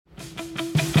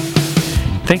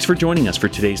Thanks for joining us for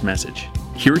today's message.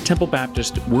 Here at Temple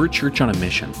Baptist, we're a church on a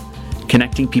mission,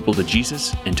 connecting people to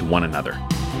Jesus and to one another.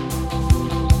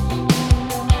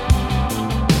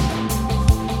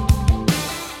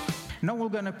 Now we're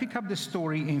going to pick up the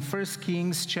story in 1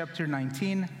 Kings chapter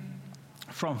 19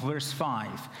 from verse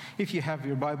 5. If you have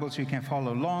your Bibles, you can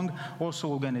follow along. Also,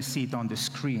 we're going to see it on the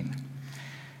screen.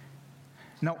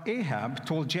 Now Ahab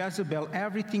told Jezebel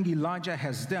everything Elijah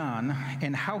has done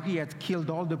and how he had killed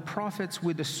all the prophets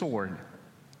with the sword.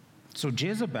 So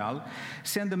Jezebel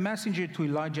sent a messenger to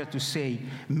Elijah to say,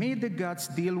 "May the gods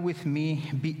deal with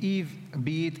me,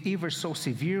 be it ever so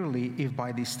severely, if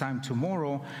by this time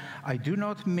tomorrow I do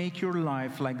not make your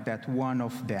life like that one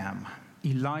of them."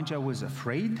 Elijah was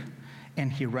afraid,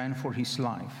 and he ran for his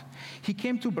life. He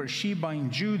came to Beersheba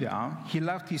in Judah. He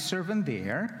left his servant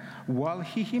there, while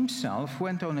he himself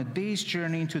went on a day's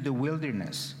journey into the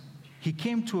wilderness. He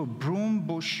came to a broom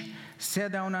bush,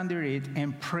 sat down under it,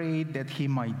 and prayed that he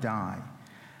might die.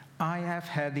 "I have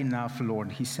had enough,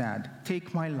 Lord," he said.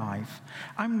 "Take my life.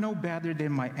 I'm no better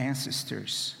than my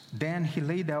ancestors." Then he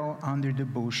lay down under the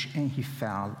bush, and he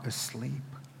fell asleep.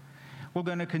 We're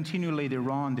going to continue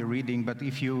later on the reading, but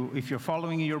if you're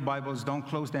following in your Bibles, don't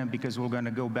close them, because we're going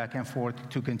to go back and forth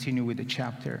to continue with the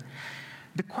chapter.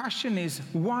 The question is,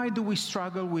 why do we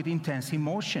struggle with intense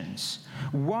emotions?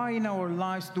 Why in our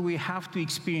lives do we have to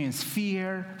experience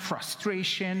fear,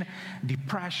 frustration,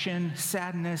 depression,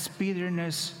 sadness,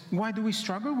 bitterness? Why do we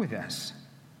struggle with this?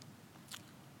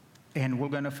 And we're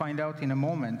going to find out in a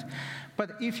moment.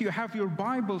 But if you have your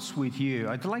Bibles with you,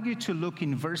 I'd like you to look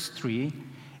in verse 3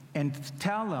 and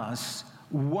tell us,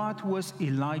 what was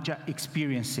Elijah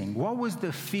experiencing? What was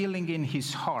the feeling in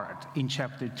his heart in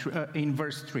in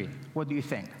verse 3? What do you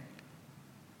think?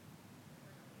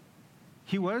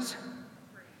 He was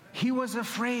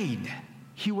afraid.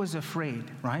 He was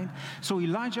afraid, right? So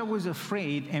Elijah was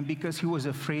afraid, and because he was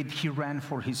afraid, he ran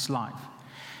for his life.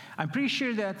 I'm pretty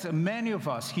sure that many of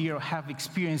us here have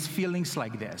experienced feelings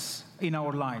like this in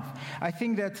our life. I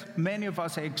think that many of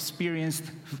us have experienced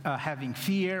having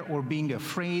fear or being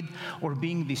afraid or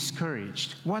being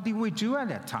discouraged. What did we do at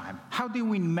that time? How did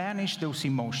we manage those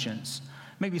emotions?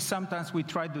 Maybe sometimes we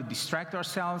try to distract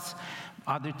ourselves.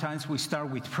 Other times we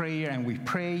start with prayer and we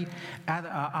pray.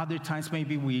 Other times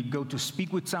maybe we go to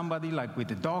speak with somebody, like with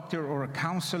a doctor or a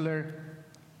counselor.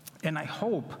 And I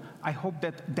hope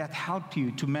that helped you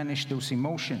to manage those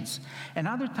emotions. And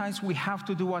other times we have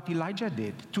to do what Elijah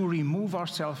did, to remove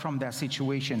ourselves from that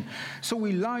situation. So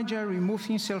Elijah removed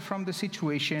himself from the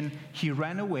situation, he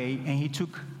ran away, and he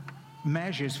took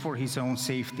measures for his own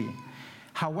safety.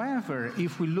 However,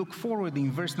 if we look forward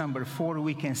in verse number 4,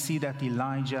 we can see that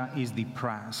Elijah is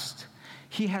depressed.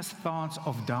 He has thoughts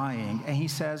of dying, and he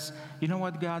says, "You know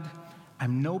what, God?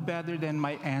 I'm no better than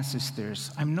my ancestors.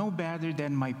 I'm no better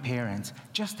than my parents.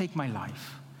 Just take my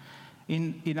life."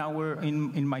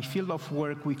 In my field of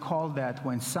work, we call that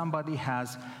when somebody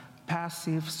has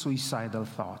passive suicidal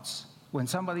thoughts. When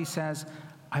somebody says,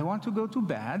 "I want to go to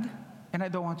bed and I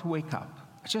don't want to wake up.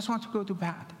 I just want to go to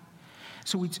bed."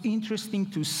 So it's interesting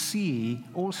to see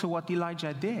also what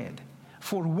Elijah did.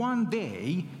 For one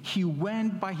day, he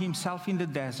went by himself in the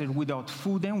desert without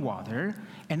food and water,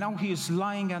 and now he is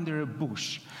lying under a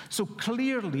bush. So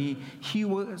clearly, he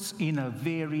was in a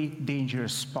very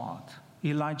dangerous spot.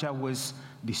 Elijah was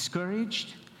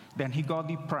discouraged, then he got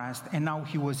depressed, and now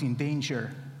he was in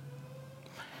danger.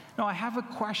 Now, I have a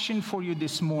question for you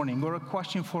this morning, or a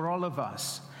question for all of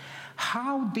us.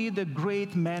 How did the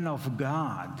great man of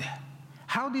God,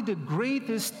 how did the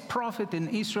greatest prophet in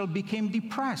Israel become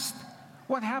depressed?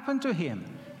 What happened to him?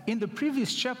 In the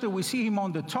previous chapter, we see him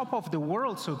on the top of the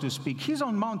world, so to speak. He's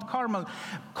on Mount Carmel,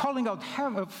 calling out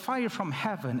fire from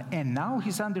heaven, and now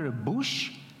he's under a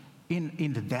bush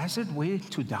in the desert waiting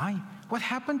to die. What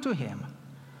happened to him?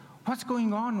 What's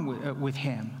going on with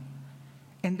him?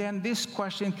 And then this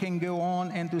question can go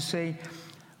on and to say,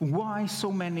 why so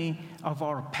many of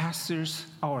our pastors,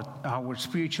 our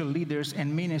spiritual leaders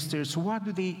and ministers, why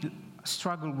do they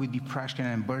struggle with depression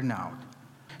and burnout?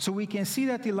 So we can see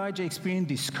that Elijah experienced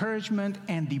discouragement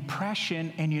and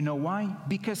depression, and you know why?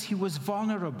 Because he was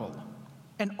vulnerable.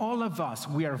 And all of us,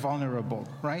 we are vulnerable,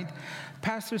 right?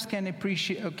 Pastors can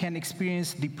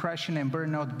experience depression and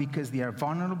burnout because they are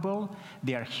vulnerable.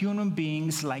 They are human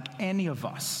beings like any of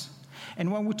us. And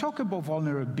when we talk about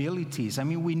vulnerabilities, I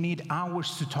mean, we need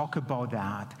hours to talk about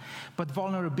that. But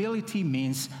vulnerability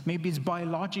means maybe it's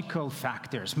biological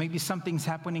factors. Maybe something's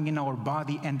happening in our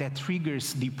body and that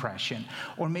triggers depression.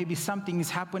 Or maybe something is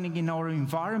happening in our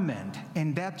environment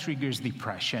and that triggers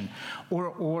depression.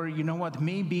 Or you know what,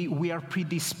 maybe we are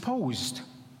predisposed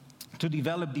to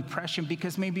develop depression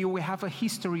because maybe we have a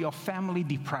history of family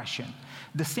depression.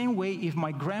 The same way if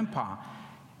my grandpa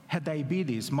had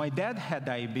diabetes, my dad has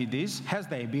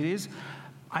diabetes,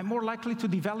 I'm more likely to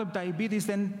develop diabetes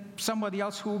than somebody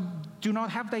else who do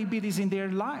not have diabetes in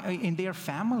their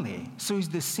family. So it's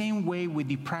the same way with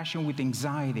depression, with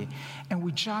anxiety. And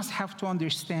we just have to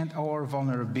understand our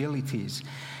vulnerabilities.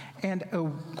 And a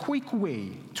quick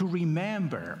way to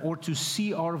remember or to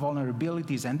see our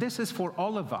vulnerabilities, and this is for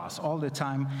all of us all the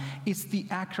time, is the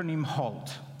acronym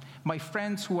HALT. My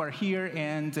friends who are here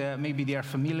and maybe they are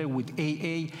familiar with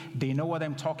AA, they know what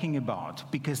I'm talking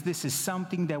about because this is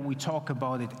something that we talk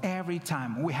about it every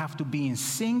time. We have to be in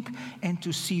sync and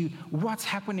to see what's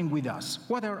happening with us.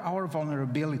 What are our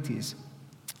vulnerabilities?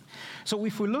 So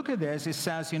if we look at this, it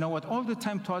says, all the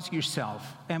time to ask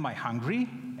yourself, am I hungry?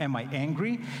 Am I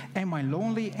angry? Am I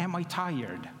lonely? Am I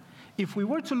tired? If we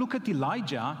were to look at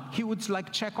Elijah, he would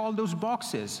check all those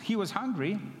boxes. He was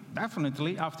hungry,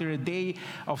 definitely. After a day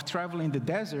of travel in the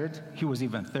desert, he was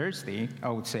even thirsty, I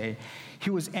would say.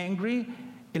 He was angry.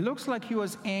 It looks like he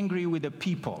was angry with the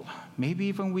people, maybe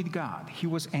even with God. He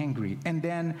was angry. And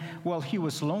then, he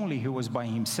was lonely. He was by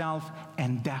himself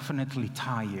and definitely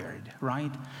tired,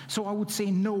 right? So I would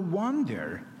say no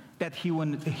wonder that he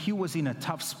was in a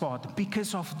tough spot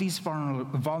because of these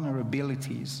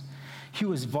vulnerabilities. He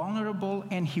was vulnerable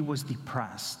and he was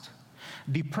depressed.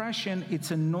 Depression,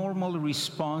 it's a normal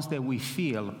response that we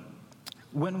feel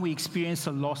when we experience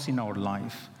a loss in our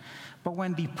life. But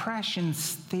when depression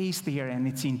stays there and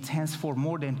it's intense for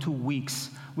more than 2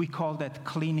 weeks, we call that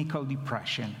clinical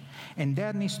depression. And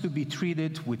that needs to be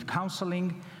treated with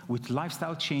counseling, with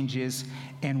lifestyle changes,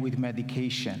 and with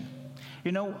medication.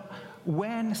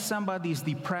 When somebody is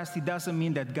depressed, it doesn't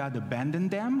mean that God abandoned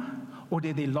them or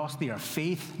that they lost their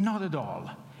faith. Not at all.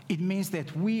 It means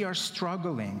that we are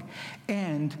struggling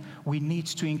and we need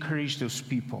to encourage those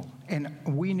people. And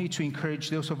we need to encourage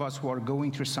those of us who are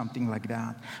going through something like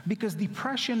that. Because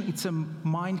depression, it's a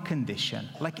mind condition,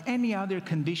 like any other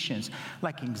conditions,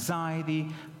 like anxiety,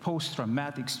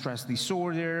 post-traumatic stress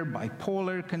disorder,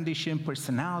 bipolar condition,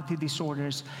 personality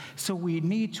disorders. So we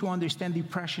need to understand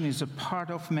depression is a part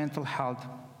of mental health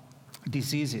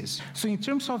diseases. So in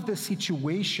terms of the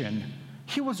situation,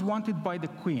 he was wanted by the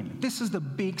queen. This is the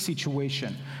big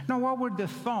situation. Now, what were the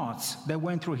thoughts that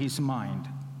went through his mind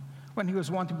when he was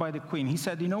wanted by the queen? He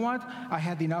said, I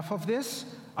had enough of this.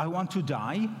 I want to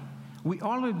die. We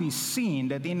already seen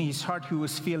that in his heart he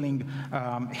was feeling,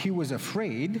 he was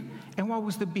afraid. And what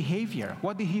was the behavior?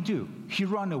 What did he do? He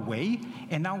ran away,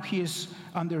 and now he is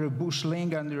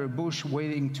laying under a bush,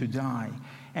 waiting to die.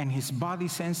 And his body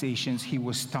sensations, he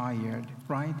was tired,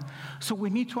 right? So we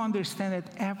need to understand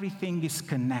that everything is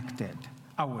connected.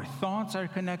 Our thoughts are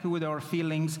connected with our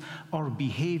feelings, our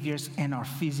behaviors, and our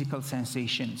physical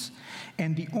sensations.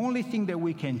 And the only thing that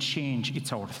we can change,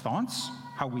 it's our thoughts,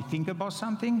 how we think about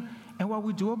something, and what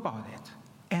we do about it.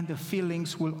 And the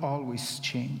feelings will always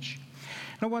change.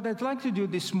 Now, what I'd like to do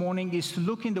this morning is to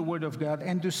look in the Word of God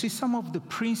and to see some of the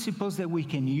principles that we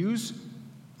can use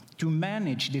to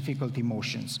manage difficult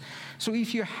emotions. So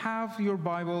if you have your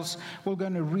Bibles, we're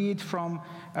going to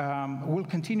we'll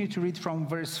continue to read from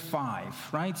verse 5,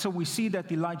 right? So we see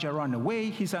that Elijah ran away,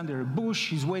 he's under a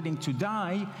bush, he's waiting to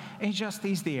die, and he just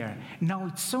stays there. Now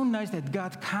it's so nice that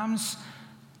God comes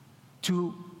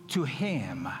to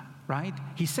him, right?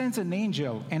 He sends an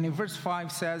angel, and in verse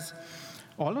 5 says,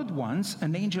 all at once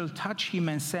an angel touched him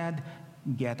and said,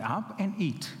 get up and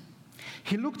eat.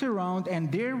 He looked around,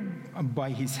 and there by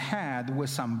his head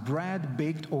was some bread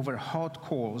baked over hot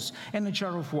coals and a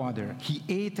jar of water. He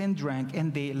ate and drank,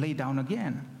 and they lay down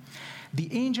again. The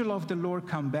angel of the Lord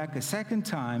came back a second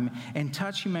time and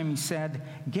touched him, and he said,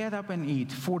 get up and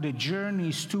eat, for the journey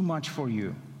is too much for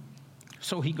you.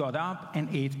 So he got up and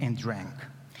ate and drank.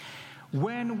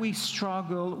 When we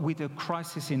struggle with a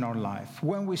crisis in our life,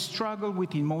 when we struggle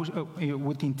with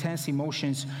intense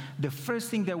emotions, the first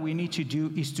thing that we need to do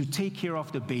is to take care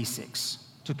of the basics.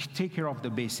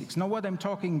 Now, what I'm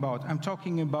talking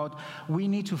about, we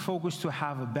need to focus to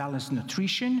have a balanced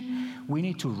nutrition, we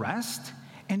need to rest,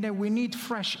 and then we need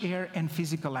fresh air and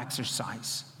physical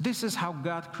exercise. This is how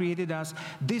God created us.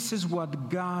 This is what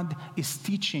God is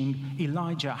teaching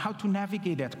Elijah, how to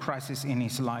navigate that crisis in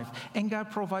his life. And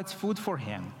God provides food for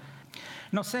him.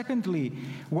 Now, secondly,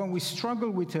 when we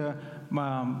struggle with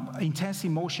intense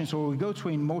emotions or we go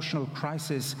through an emotional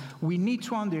crisis, we need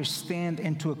to understand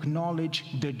and to acknowledge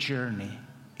the journey.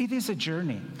 It is a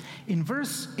journey. In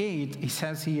verse 8, it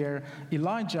says here,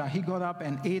 Elijah, he got up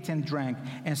and ate and drank,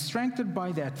 and strengthened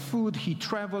by that food, he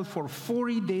traveled for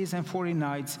 40 days and 40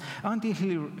 nights until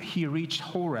he reached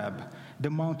Horeb,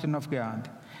 the mountain of God.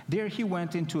 There he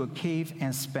went into a cave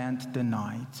and spent the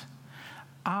night.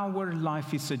 Our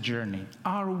life is a journey.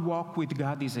 Our walk with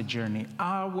God is a journey.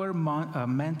 Our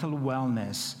mental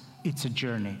wellness, it's a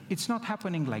journey. It's not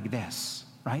happening like this,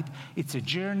 right? It's a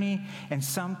journey, and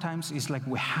sometimes it's like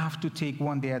we have to take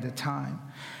one day at a time.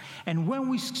 And when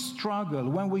we struggle,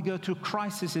 when we go through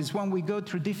crises, when we go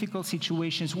through difficult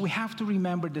situations, we have to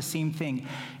remember the same thing.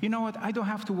 You know what? I don't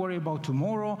have to worry about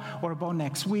tomorrow or about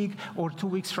next week or 2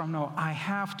 weeks from now. I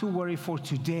have to worry for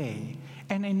today.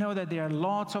 And I know that there are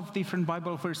lots of different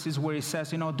Bible verses where it says,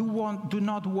 do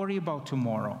not worry about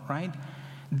tomorrow, right?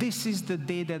 This is the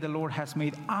day that the Lord has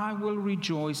made. I will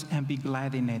rejoice and be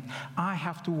glad in it. I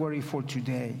have to worry for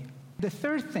today. The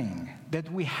third thing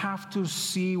that we have to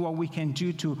see what we can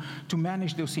do to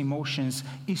manage those emotions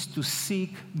is to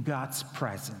seek God's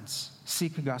presence.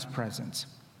 Seek God's presence.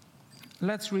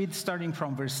 Let's read starting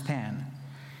from verse 10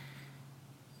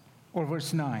 or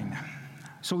verse 9.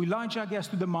 So Elijah gets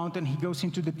to the mountain, he goes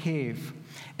into the cave,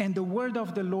 and the word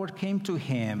of the Lord came to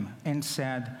him and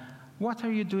said, "What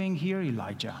are you doing here,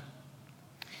 Elijah?"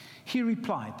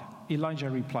 Elijah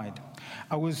replied,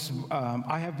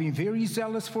 I have been very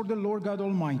zealous for the Lord God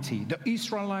Almighty. The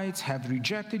Israelites have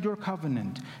rejected your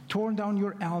covenant, torn down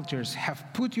your altars, have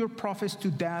put your prophets to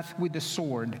death with the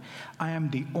sword. I am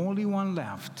the only one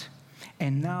left,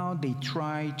 and now they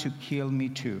try to kill me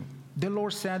too. The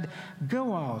Lord said,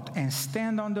 "Go out and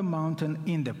stand on the mountain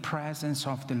in the presence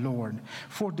of the Lord,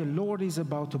 for the Lord is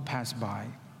about to pass by."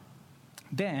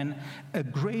 Then a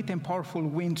great and powerful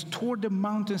wind tore the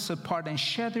mountains apart and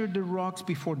shattered the rocks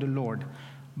before the Lord.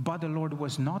 But the Lord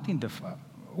was not in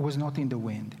the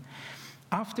wind.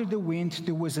 After the wind,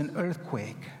 there was an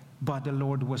earthquake, but the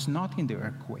Lord was not in the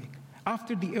earthquake.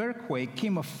 After the earthquake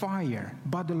came a fire,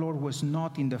 but the Lord was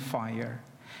not in the fire.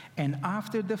 And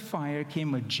after the fire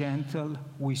came a gentle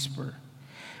whisper.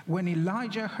 When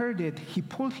Elijah heard it, he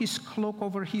pulled his cloak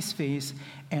over his face,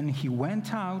 and he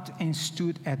went out and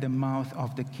stood at the mouth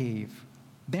of the cave.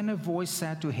 Then a voice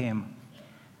said to him,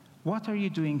 "What are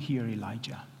you doing here,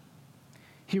 Elijah?"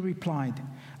 He replied,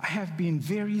 "I have been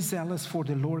very zealous for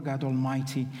the Lord God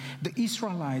Almighty. The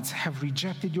Israelites have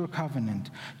rejected your covenant,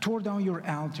 tore down your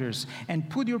altars, and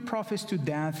put your prophets to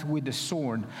death with the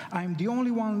sword. I am the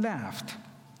only one left,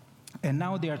 and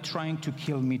now they are trying to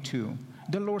kill me too."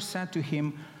 The Lord said to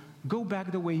him, "Go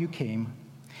back the way you came,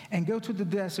 and go to the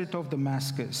desert of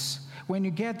Damascus. When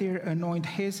you get there, anoint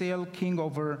Hazael king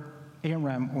over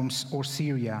Aram or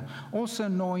Syria. Also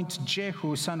anoint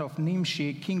Jehu son of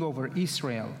Nimshi king over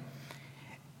Israel,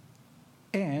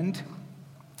 and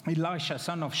Elisha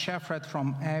son of Shaphat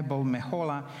from Abel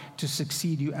Meholah to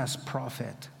succeed you as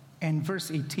prophet." And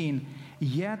verse 18,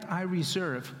 "Yet I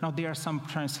reserve," now there are some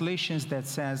translations that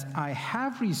says, "I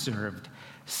have reserved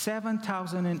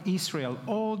 7,000 in Israel,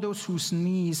 all those whose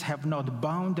knees have not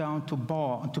bowed down to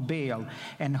Baal,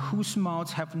 and whose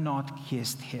mouths have not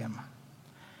kissed him."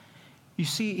 You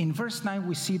see, in verse 9,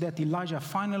 we see that Elijah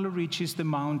finally reaches the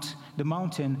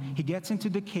mountain. He gets into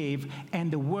the cave, and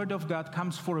the word of God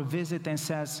comes for a visit and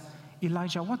says,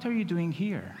 "Elijah, what are you doing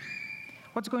here?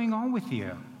 What's going on with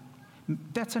you?"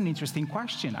 That's an interesting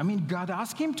question. I mean, God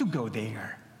asked him to go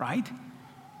there, right?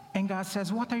 And God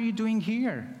says, "What are you doing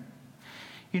here?"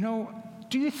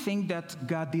 Do you think that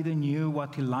God didn't know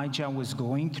what Elijah was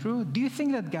going through? Do you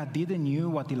think that God didn't know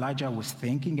what Elijah was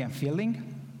thinking and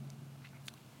feeling?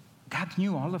 God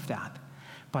knew all of that.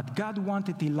 But God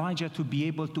wanted Elijah to be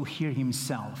able to hear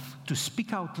himself, to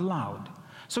speak out loud,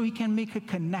 so he can make a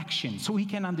connection, so he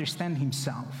can understand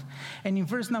himself. And in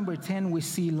verse number 10, we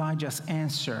see Elijah's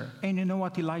answer. And you know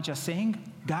what Elijah's saying?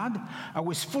 "God, I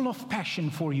was full of passion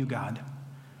for you, God.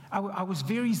 I was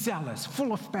very zealous,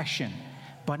 full of passion.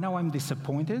 But now I'm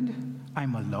disappointed,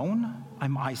 I'm alone,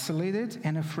 I'm isolated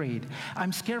and afraid.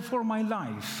 I'm scared for my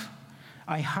life.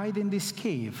 I hide in this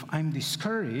cave. I'm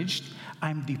discouraged,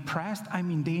 I'm depressed, I'm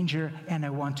in danger, and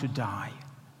I want to die."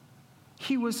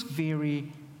 He was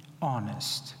very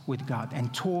honest with God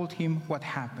and told him what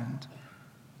happened.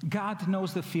 God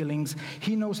knows the feelings.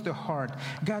 He knows the heart.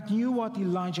 God knew what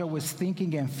Elijah was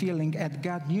thinking and feeling, and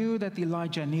God knew that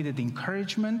Elijah needed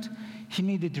encouragement, he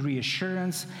needed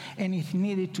reassurance, and he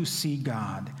needed to see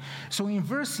God. So in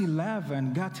verse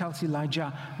 11, God tells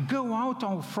Elijah, "Go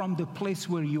out from the place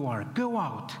where you are. Go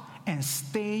out and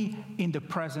stay in the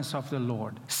presence of the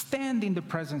Lord. Stand in the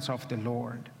presence of the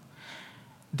Lord."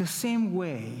 The same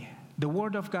way the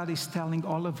Word of God is telling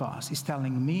all of us, is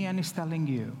telling me and is telling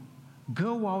you,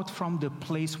 go out from the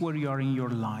place where you are in your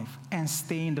life and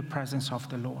stay in the presence of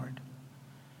the Lord.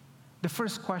 The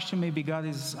first question maybe God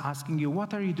is asking you,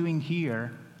 what are you doing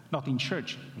here? not in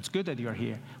church. It's good that you're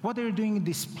here. What are you doing in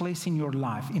this place in your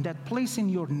life, in that place in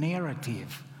your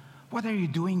narrative? What are you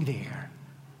doing there?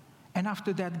 And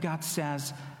after that, God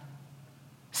says,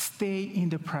 stay in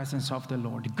the presence of the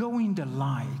Lord. Go in the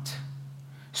light.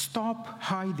 Stop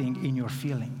hiding in your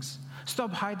feelings.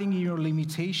 Stop hiding in your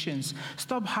limitations.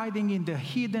 Stop hiding in the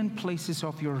hidden places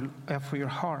of your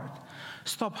heart.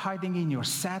 Stop hiding in your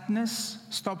sadness.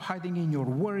 Stop hiding in your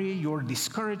worry, your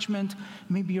discouragement,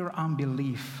 maybe your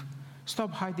unbelief.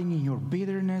 Stop hiding in your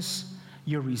bitterness,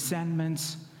 your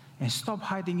resentments, and stop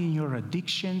hiding in your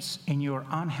addictions and your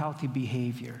unhealthy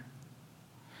behavior.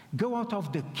 Go out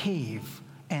of the cave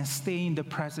and stay in the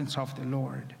presence of the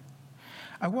Lord.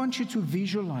 I want you to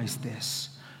visualize this,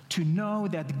 to know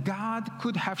that God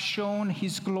could have shown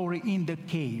his glory in the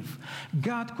cave.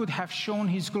 God could have shown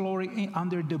his glory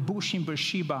under the bush in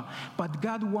Beersheba, but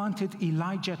God wanted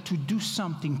Elijah to do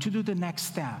something, to do the next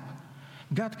step.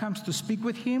 God comes to speak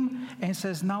with him and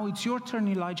says, now it's your turn,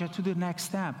 Elijah, to the next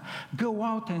step. Go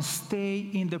out and stay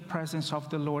in the presence of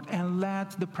the Lord and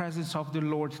let the presence of the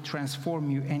Lord transform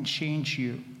you and change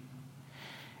you.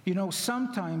 You know,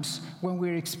 sometimes when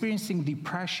we're experiencing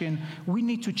depression, we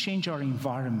need to change our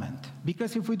environment.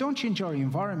 Because if we don't change our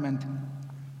environment,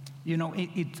 you know,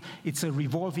 it's a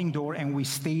revolving door and we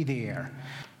stay there.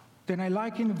 Then I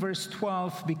like in verse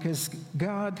 12 because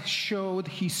God showed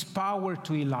his power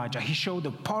to Elijah. He showed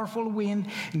a powerful wind,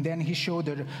 and then he showed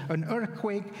an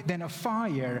earthquake, then a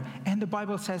fire. And the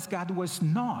Bible says God was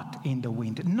not in the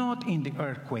wind, not in the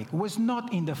earthquake, was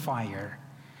not in the fire.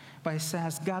 But it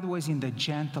says God was in the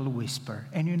gentle whisper.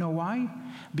 And you know why?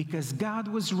 Because God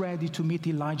was ready to meet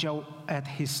Elijah at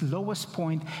his lowest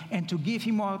point and to give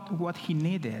him what he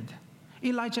needed.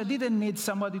 Elijah didn't need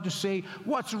somebody to say,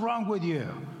 what's wrong with you?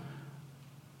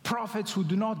 Prophets who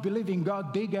do not believe in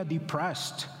God, they get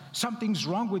depressed. Something's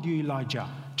wrong with you, Elijah.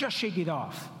 Just shake it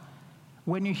off.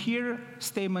 When you hear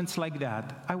statements like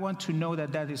that, I want to know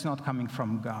that that is not coming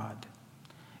from God.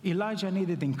 Elijah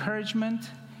needed encouragement.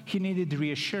 He needed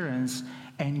reassurance,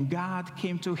 and God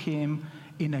came to him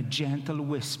in a gentle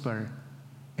whisper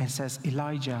and says,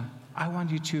 Elijah, I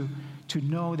want you to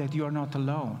know that you are not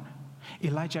alone.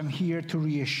 Elijah, I'm here to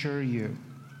reassure you.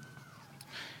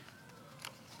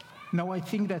 Now, I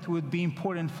think that would be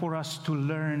important for us to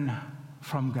learn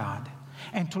from God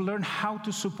and to learn how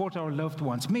to support our loved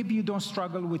ones. Maybe you don't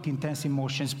struggle with intense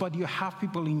emotions, but you have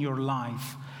people in your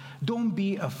life. Don't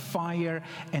be a fire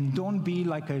and don't be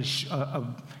like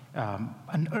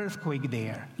an earthquake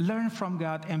there. Learn from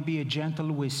God and be a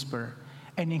gentle whisper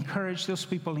and encourage those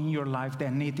people in your life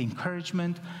that need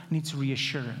encouragement, needs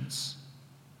reassurance.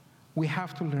 We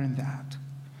have to learn that.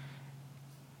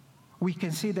 We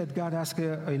can see that God asked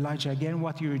Elijah again,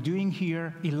 what you're doing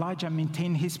here. Elijah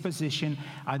maintained his position.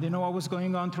 I don't know what was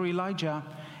going on through Elijah.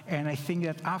 And I think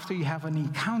that after you have an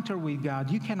encounter with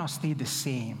God, you cannot stay the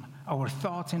same. Our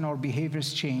thoughts and our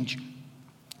behaviors change.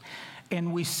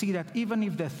 And we see that even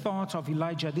if the thoughts of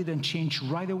Elijah didn't change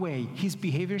right away, his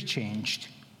behavior changed,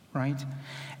 right?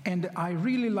 And I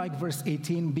really like verse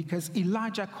 18 because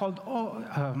God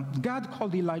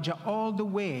called Elijah all the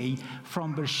way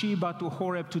from Beersheba to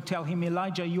Horeb to tell him,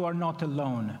 Elijah, you are not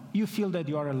alone. You feel that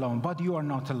you are alone, but you are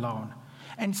not alone.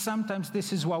 And sometimes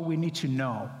this is what we need to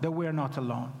know, that we are not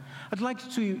alone. I'd like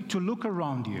to look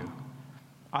around you.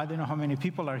 I don't know how many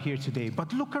people are here today,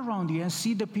 but look around you and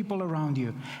see the people around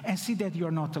you and see that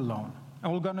you're not alone.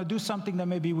 And we're going to do something that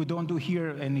maybe we don't do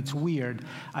here and it's weird.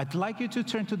 I'd like you to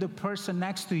turn to the person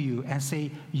next to you and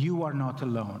say, you are not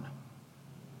alone.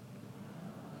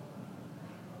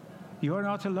 You are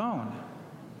not alone.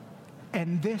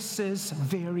 And this is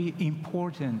very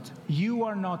important. You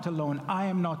are not alone. I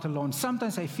am not alone.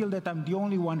 Sometimes I feel that I'm the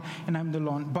only one and I'm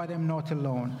alone, but I'm not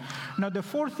alone. Now, the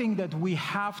fourth thing that we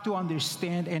have to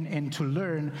understand and to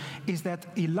learn is that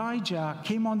Elijah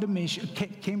came on the mission,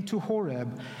 came to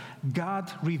Horeb.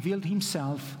 God revealed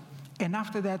himself. And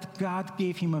after that, God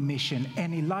gave him a mission,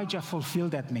 and Elijah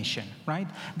fulfilled that mission, right?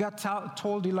 God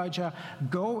told Elijah,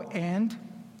 go and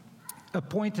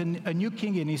appoint a new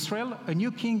king in Israel, a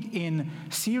new king in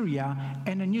Syria,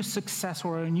 and a new successor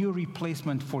or a new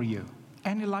replacement for you.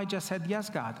 And Elijah said, yes,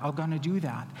 God, I'm going to do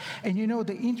that. And you know,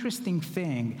 the interesting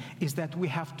thing is that we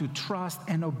have to trust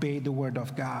and obey the word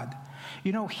of God.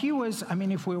 You know,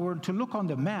 if we were to look on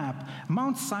the map,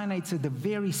 Mount Sinai is at the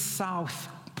very south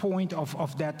point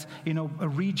of that, a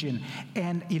region.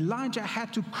 And Elijah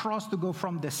had to cross to go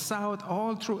from the south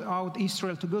all throughout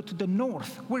Israel to go to the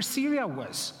north, where Syria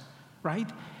was. Right?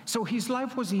 So his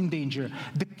life was in danger.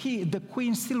 The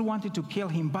queen still wanted to kill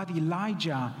him, but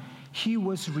Elijah, He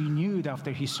was renewed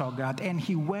after he saw God, and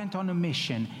he went on a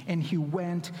mission, and he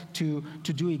went to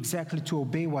do exactly, to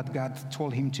obey what God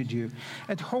told him to do.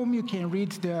 At home, you can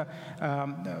read the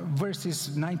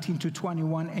verses 19 to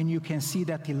 21, and you can see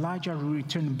that Elijah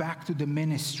returned back to the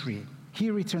ministry.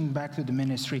 He returned back to the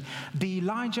ministry. The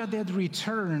Elijah that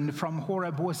returned from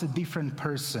Horeb was a different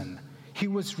person. He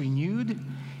was renewed.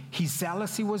 His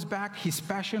zealousy was back. His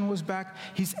passion was back.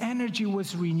 His energy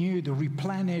was renewed,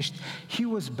 replenished. He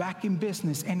was back in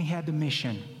business, and he had a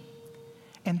mission.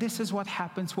 And this is what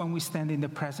happens when we stand in the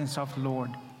presence of the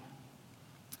Lord.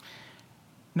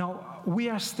 Now, we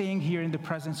are staying here in the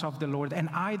presence of the Lord, and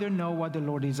I don't know what the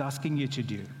Lord is asking you to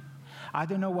do. I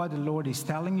don't know what the Lord is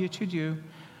telling you to do,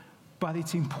 but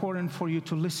it's important for you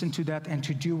to listen to that and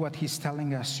to do what he's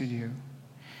telling us to do.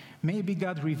 Maybe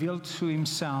God revealed to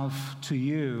himself to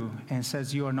you and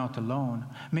says you are not alone.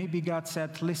 Maybe God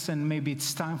said, listen, maybe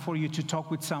it's time for you to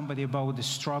talk with somebody about the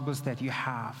struggles that you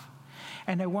have.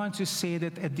 And I want to say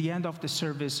that at the end of the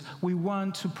service, we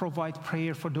want to provide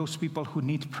prayer for those people who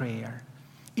need prayer.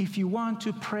 If you want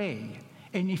to pray,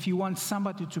 and if you want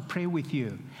somebody to pray with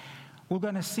you, we're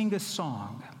going to sing a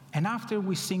song. And after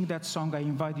we sing that song, I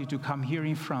invite you to come here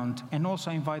in front, and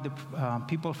also I invite the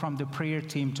people from the prayer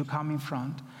team to come in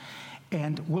front.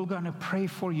 And we're going to pray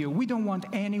for you. We don't want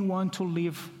anyone to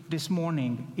leave this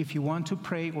morning. If you want to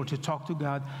pray or to talk to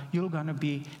God, you're going to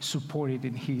be supported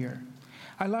in here.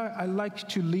 I like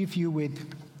to leave you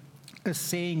with a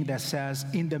saying that says,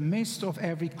 in the midst of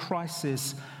every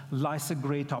crisis lies a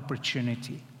great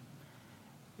opportunity.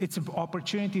 It's an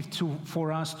opportunity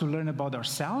for us to learn about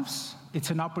ourselves. It's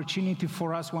an opportunity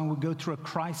for us when we go through a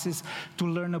crisis to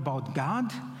learn about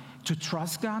God, to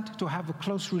trust God, to have a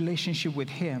close relationship with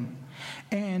him.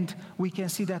 And we can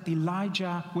see that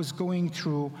Elijah was going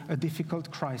through a difficult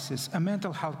crisis, a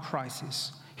mental health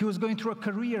crisis. He was going through a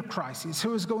career crisis. He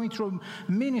was going through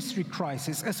a ministry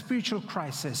crisis, a spiritual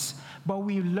crisis. But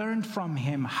we learned from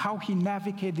him how he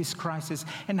navigated this crisis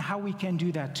and how we can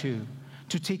do that too.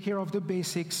 To take care of the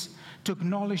basics, to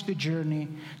acknowledge the journey,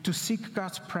 to seek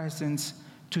God's presence,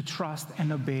 to trust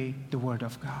and obey the word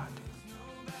of God.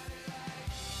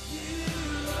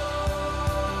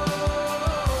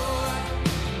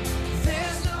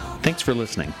 Thanks for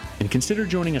listening, and consider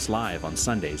joining us live on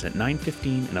Sundays at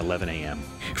 9:15 and 11 a.m.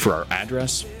 For our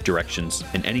address, directions,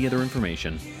 and any other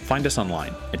information, find us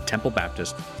online at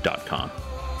templebaptist.com.